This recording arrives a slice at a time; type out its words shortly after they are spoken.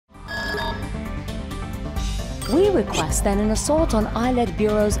We request that an assault on Eyelet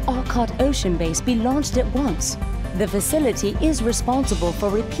Bureau's Arkot ocean base be launched at once. The facility is responsible for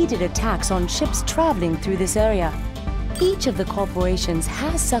repeated attacks on ships traveling through this area. Each of the corporations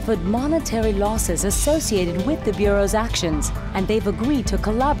has suffered monetary losses associated with the Bureau's actions, and they've agreed to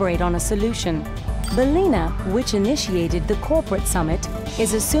collaborate on a solution. Balena, which initiated the corporate summit,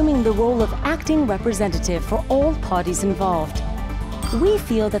 is assuming the role of acting representative for all parties involved. We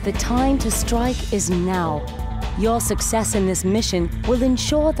feel that the time to strike is now. Your success in this mission will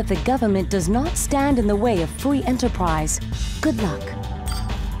ensure that the government does not stand in the way of free enterprise. Good luck.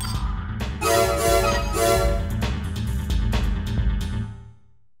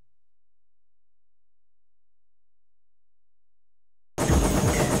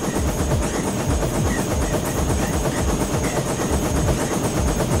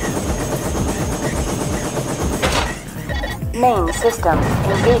 Main system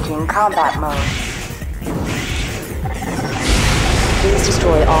engaging combat mode. Please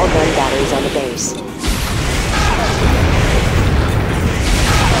destroy all gun batteries on the base.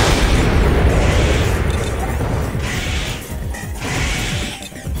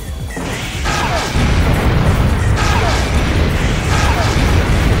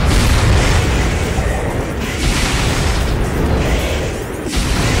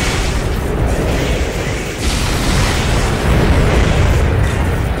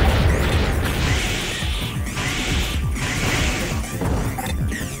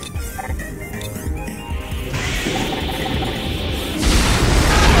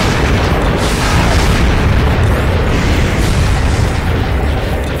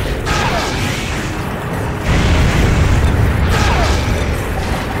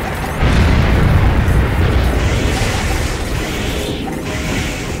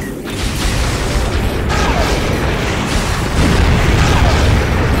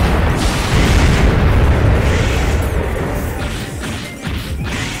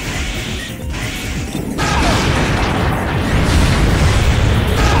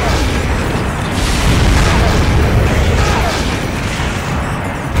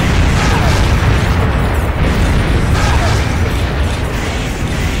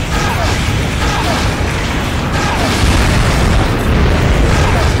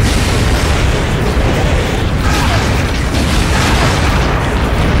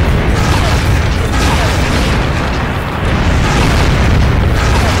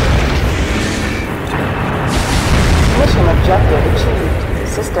 Objective achieved.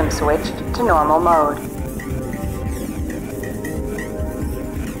 System switched to normal mode.